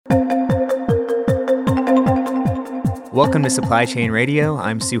Welcome to Supply Chain Radio.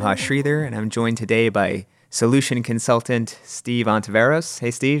 I'm Suhas Sreedhar, and I'm joined today by solution consultant Steve Ontiveros. Hey,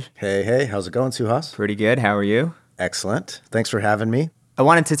 Steve. Hey. How's it going, Suhas? Pretty good. How are you? Excellent. Thanks for having me. I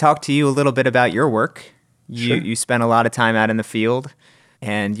wanted to talk to you a little bit about your work. Sure. You spent a lot of time out in the field,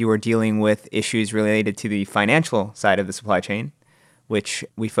 and you were dealing with issues related to the financial side of the supply chain, which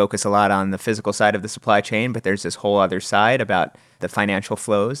we focus a lot on the physical side of the supply chain, but there's this whole other side about the financial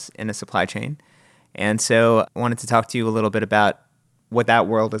flows in a supply chain. And so I wanted to talk to you a little bit about what that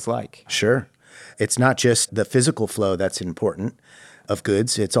world is like. Sure. It's not just the physical flow that's important of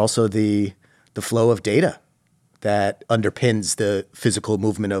goods. It's also the flow of data that underpins the physical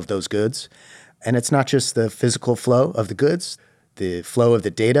movement of those goods. And it's not just the physical flow of the goods, the flow of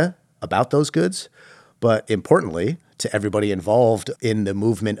the data about those goods, but importantly, to everybody involved in the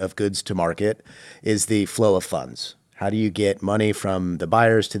movement of goods to market is the flow of funds. How do you get money from the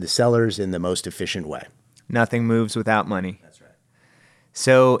buyers to the sellers in the most efficient way? Nothing moves without money. That's right.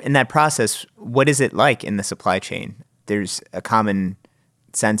 So in that process, what is it like in the supply chain? There's a common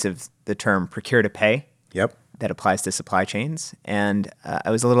sense of the term procure-to-pay. Yep. That applies to supply chains. And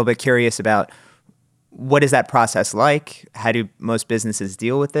I was a little bit curious about what is that process like? How do most businesses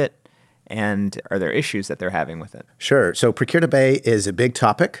deal with it? And are there issues that they're having with it? Sure. So procure-to-pay is a big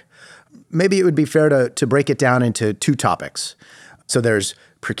topic. Maybe it would be fair to break it down into two topics. So there's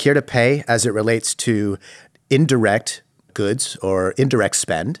procure-to-pay as it relates to indirect goods or indirect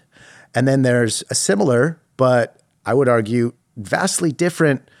spend. And then there's a similar, but I would argue vastly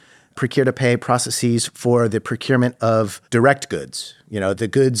different procure-to-pay processes for the procurement of direct goods, the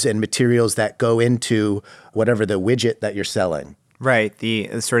goods and materials that go into whatever the widget that you're selling. Right,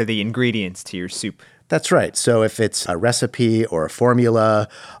 the sort of the ingredients to your soup. That's right. So if it's a recipe or a formula,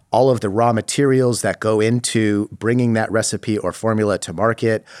 all of the raw materials that go into bringing that recipe or formula to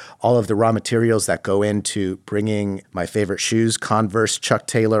market, all of the raw materials that go into bringing my favorite shoes, Converse, Chuck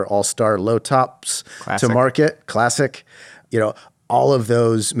Taylor, All-Star low tops to market, classic, all of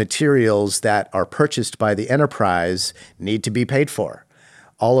those materials that are purchased by the enterprise need to be paid for.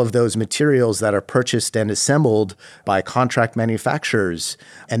 All of those materials that are purchased and assembled by contract manufacturers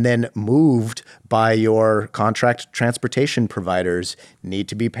and then moved by your contract transportation providers need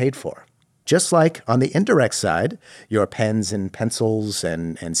to be paid for. Just like on the indirect side, your pens and pencils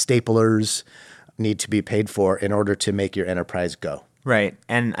and staplers need to be paid for in order to make your enterprise go. Right.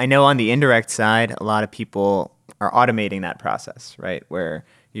 And I know on the indirect side, a lot of people are automating that process, right? Where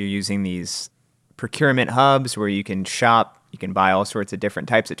you're using these procurement hubs where you can shop, you can buy all sorts of different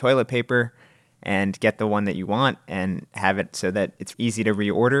types of toilet paper and get the one that you want and have it so that it's easy to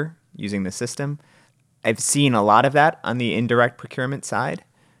reorder using the system. I've seen a lot of that on the indirect procurement side.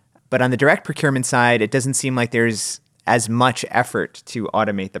 But on the direct procurement side, it doesn't seem like there's as much effort to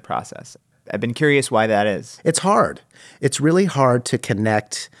automate the process. I've been curious why that is. It's hard. It's really hard to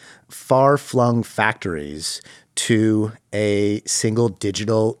connect far-flung factories to a single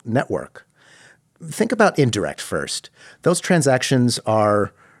digital network. Think about indirect first. Those transactions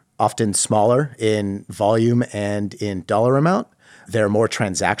are often smaller in volume and in dollar amount. They're more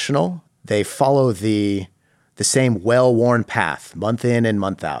transactional. They follow the same well-worn path, month in and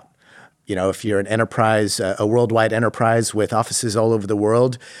month out. If you're an enterprise, a worldwide enterprise with offices all over the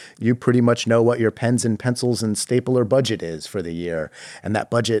world, you pretty much know what your pens and pencils and stapler budget is for the year. And that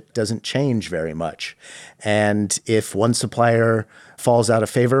budget doesn't change very much. And if one supplier falls out of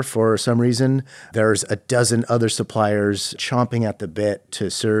favor for some reason, there's a dozen other suppliers chomping at the bit to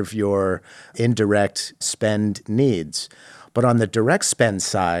serve your indirect spend needs. But on the direct spend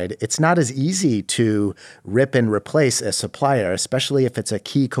side, it's not as easy to rip and replace a supplier, especially if it's a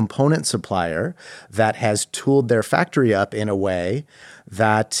key component supplier that has tooled their factory up in a way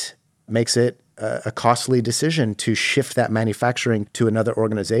that makes it a costly decision to shift that manufacturing to another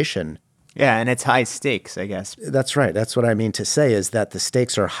organization. Yeah, and it's high stakes, I guess. That's right. That's what I mean to say is that the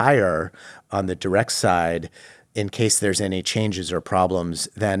stakes are higher on the direct side in case there's any changes or problems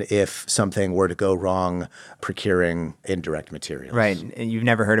than if something were to go wrong procuring indirect materials. Right. And you've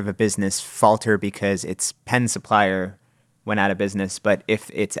never heard of a business falter because its pen supplier went out of business, but if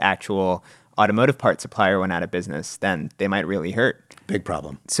its actual automotive part supplier went out of business, then they might really hurt. Big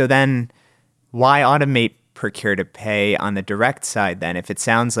problem. So then why automate procure-to-pay on the direct side then? If it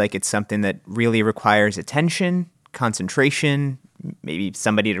sounds like it's something that really requires attention, concentration, maybe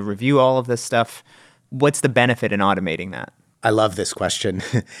somebody to review all of this stuff, what's the benefit in automating that? I love this question.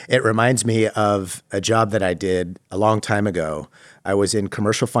 It reminds me of a job that I did a long time ago. I was in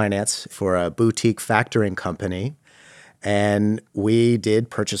commercial finance for a boutique factoring company, and we did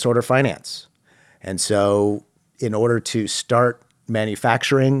purchase order finance. And so in order to start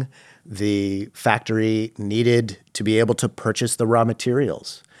manufacturing, the factory needed to be able to purchase the raw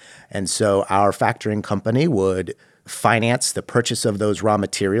materials. And so our factoring company would finance the purchase of those raw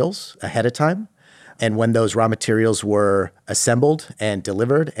materials ahead of time. And when those raw materials were assembled and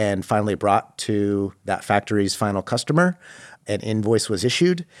delivered and finally brought to that factory's final customer, an invoice was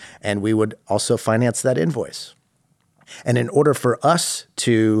issued, and we would also finance that invoice. And in order for us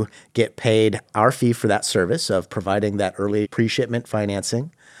to get paid our fee for that service of providing that early pre-shipment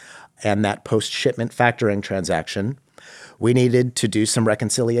financing and that post-shipment factoring transaction, we needed to do some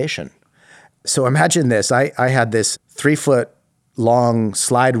reconciliation. So imagine this. I had this 3-foot-long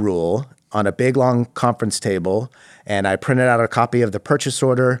slide rule on a big, long conference table, and I printed out a copy of the purchase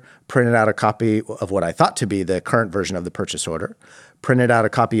order, printed out a copy of what I thought to be the current version of the purchase order, printed out a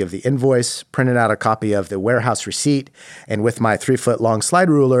copy of the invoice, printed out a copy of the warehouse receipt, and with my 3-foot-long slide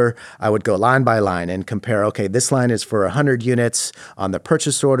ruler, I would go line by line and compare, okay, this line is for 100 units on the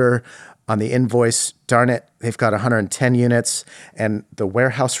purchase order. On the invoice, darn it, they've got 110 units, and the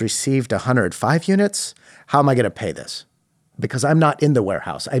warehouse received 105 units. How am I going to pay this? Because I'm not in the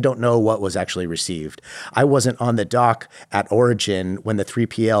warehouse. I don't know what was actually received. I wasn't on the dock at origin when the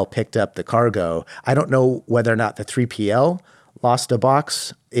 3PL picked up the cargo. I don't know whether or not the 3PL lost a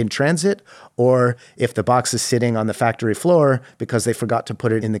box in transit or if the box is sitting on the factory floor because they forgot to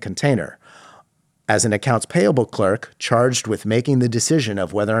put it in the container. As an accounts payable clerk charged with making the decision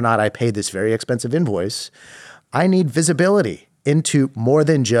of whether or not I paid this very expensive invoice, I need visibility into more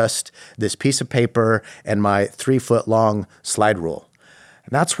than just this piece of paper and my 3-foot-long slide rule.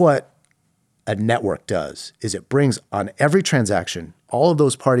 And that's what a network does, is it brings on every transaction all of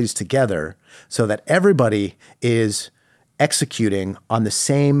those parties together so that everybody is executing on the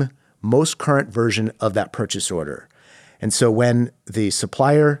same most current version of that purchase order. And so when the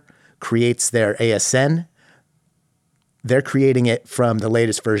supplier creates their ASN, they're creating it from the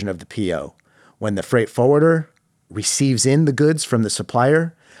latest version of the PO. When the freight forwarder receives in the goods from the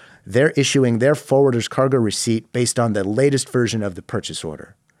supplier, they're issuing their forwarder's cargo receipt based on the latest version of the purchase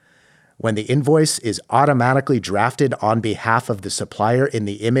order. When the invoice is automatically drafted on behalf of the supplier in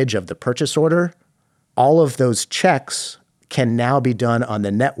the image of the purchase order, all of those checks can now be done on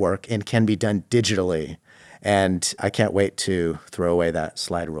the network and can be done digitally. And I can't wait to throw away that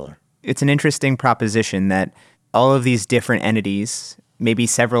slide ruler. It's an interesting proposition that all of these different entities, maybe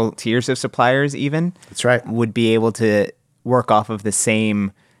several tiers of suppliers even, that's right, would be able to work off of the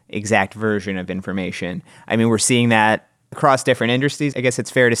same exact version of information. I mean, we're seeing that across different industries. I guess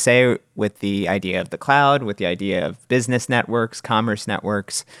it's fair to say with the idea of the cloud, with the idea of business networks, commerce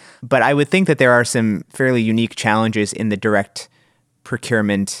networks. But I would think that there are some fairly unique challenges in the direct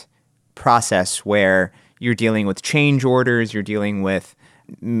procurement process where you're dealing with change orders, you're dealing with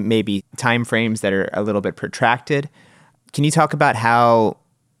maybe timeframes that are a little bit protracted. Can you talk about how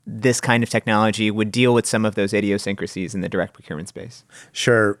this kind of technology would deal with some of those idiosyncrasies in the direct procurement space?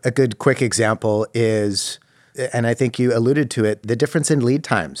 Sure. A good quick example is, and I think you alluded to it, the difference in lead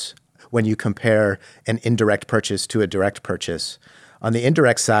times when you compare an indirect purchase to a direct purchase. On the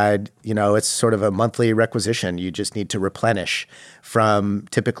indirect side, it's sort of a monthly requisition. You just need to replenish from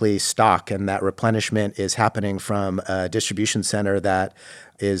typically stock, and that replenishment is happening from a distribution center that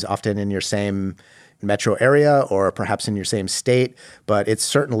is often in your same metro area or perhaps in your same state, but it's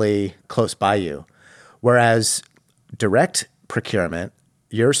certainly close by you. Whereas direct procurement,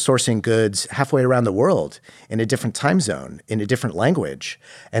 you're sourcing goods halfway around the world in a different time zone, in a different language.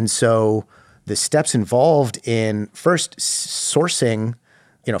 And so the steps involved in first sourcing,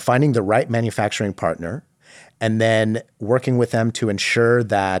 finding the right manufacturing partner, and then working with them to ensure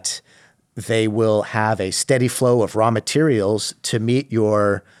that they will have a steady flow of raw materials to meet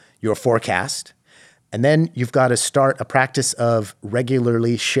your forecast. And then you've got to start a practice of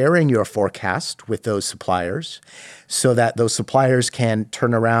regularly sharing your forecast with those suppliers so that those suppliers can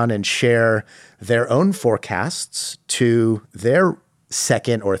turn around and share their own forecasts to their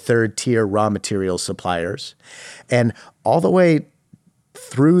second or third tier raw material suppliers. And all the way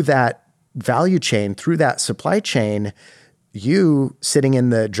through that value chain, through that supply chain, you sitting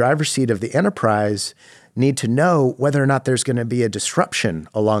in the driver's seat of the enterprise need to know whether or not there's going to be a disruption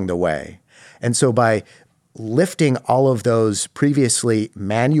along the way. And so by lifting all of those previously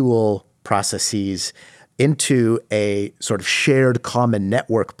manual processes into a sort of shared common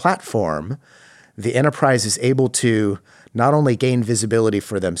network platform, the enterprise is able to not only gain visibility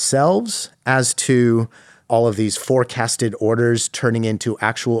for themselves as to all of these forecasted orders turning into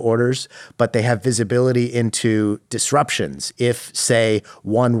actual orders, but they have visibility into disruptions. If, say,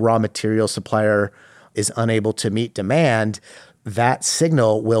 one raw material supplier is unable to meet demand, that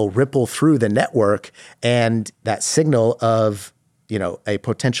signal will ripple through the network, and that signal of a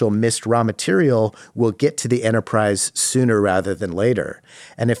potential missed raw material will get to the enterprise sooner rather than later.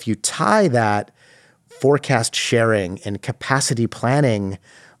 And if you tie that forecast sharing and capacity planning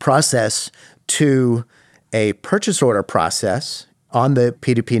process to a purchase order process on the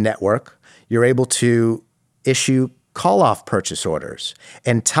P2P network, you're able to issue call-off purchase orders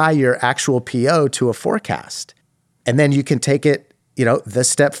and tie your actual PO to a forecast. And then you can take it, the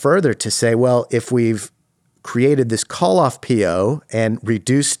step further to say, well, if we've created this call-off PO and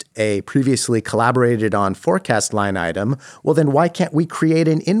reduced a previously collaborated on forecast line item, well, then why can't we create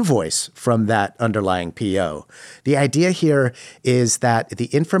an invoice from that underlying PO? The idea here is that the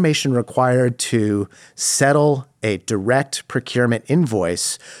information required to settle a direct procurement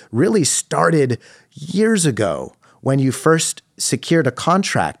invoice really started years ago when you first secured a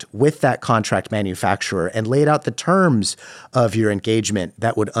contract with that contract manufacturer and laid out the terms of your engagement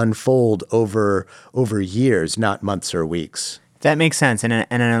that would unfold over years, not months or weeks. That makes sense. And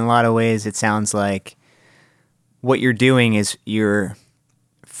in a lot of ways, it sounds like what you're doing is you're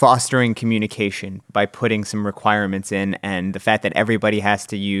fostering communication by putting some requirements in, and the fact that everybody has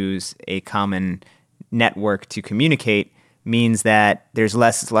to use a common network to communicate means that there's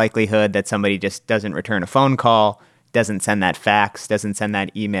less likelihood that somebody just doesn't return a phone call, doesn't send that fax, doesn't send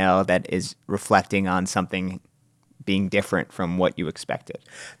that email that is reflecting on something being different from what you expected.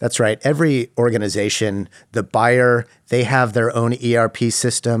 That's right. Every organization, the buyer, they have their own ERP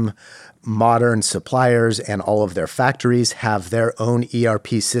system. Modern suppliers and all of their factories have their own ERP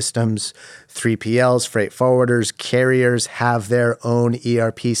systems. 3PLs, freight forwarders, carriers have their own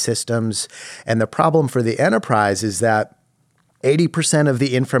ERP systems. And the problem for the enterprise is that 80% of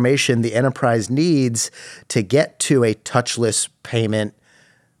the information the enterprise needs to get to a touchless payment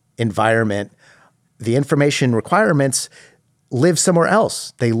environment, the information requirements live somewhere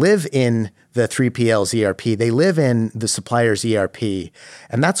else. They live in the 3PL's ERP. They live in the supplier's ERP.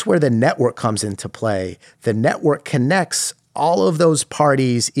 And that's where the network comes into play. The network connects all of those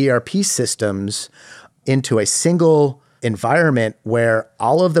parties' ERP systems into a single environment where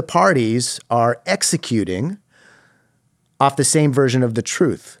all of the parties are executing off the same version of the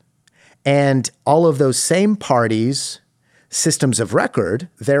truth. And all of those same parties' systems of record,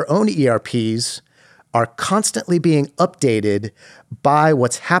 their own ERPs, are constantly being updated by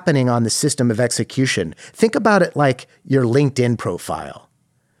what's happening on the system of execution. Think about it like your LinkedIn profile.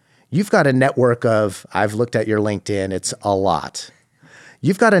 You've got a network of, I've looked at your LinkedIn, it's a lot.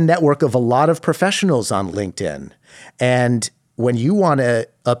 You've got a network of a lot of professionals on LinkedIn. And when you want to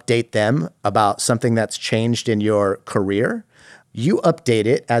update them about something that's changed in your career, you update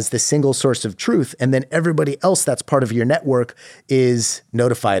it as the single source of truth, and then everybody else that's part of your network is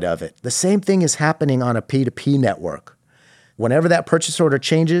notified of it. The same thing is happening on a P2P network. Whenever that purchase order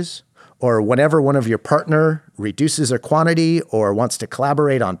changes, or whenever one of your partner reduces their quantity or wants to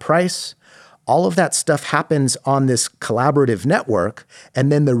collaborate on price, all of that stuff happens on this collaborative network,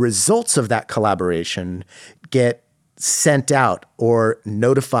 and then the results of that collaboration get sent out or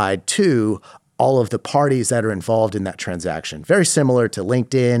notified to all of the parties that are involved in that transaction. Very similar to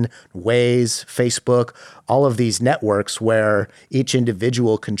LinkedIn, Waze, Facebook, all of these networks where each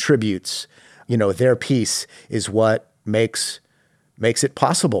individual contributes, their piece is what makes it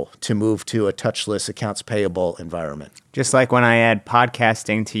possible to move to a touchless accounts payable environment. Just like when I add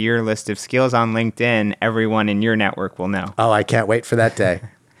podcasting to your list of skills on LinkedIn, everyone in your network will know. Oh, I can't wait for that day.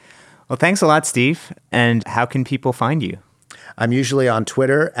 Well, thanks a lot, Steve. And how can people find you? I'm usually on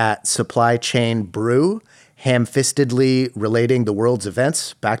Twitter at Supply Chain Brew, ham-fistedly relating the world's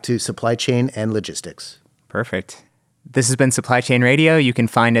events back to supply chain and logistics. Perfect. This has been Supply Chain Radio. You can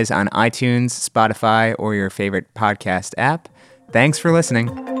find us on iTunes, Spotify, or your favorite podcast app. Thanks for listening.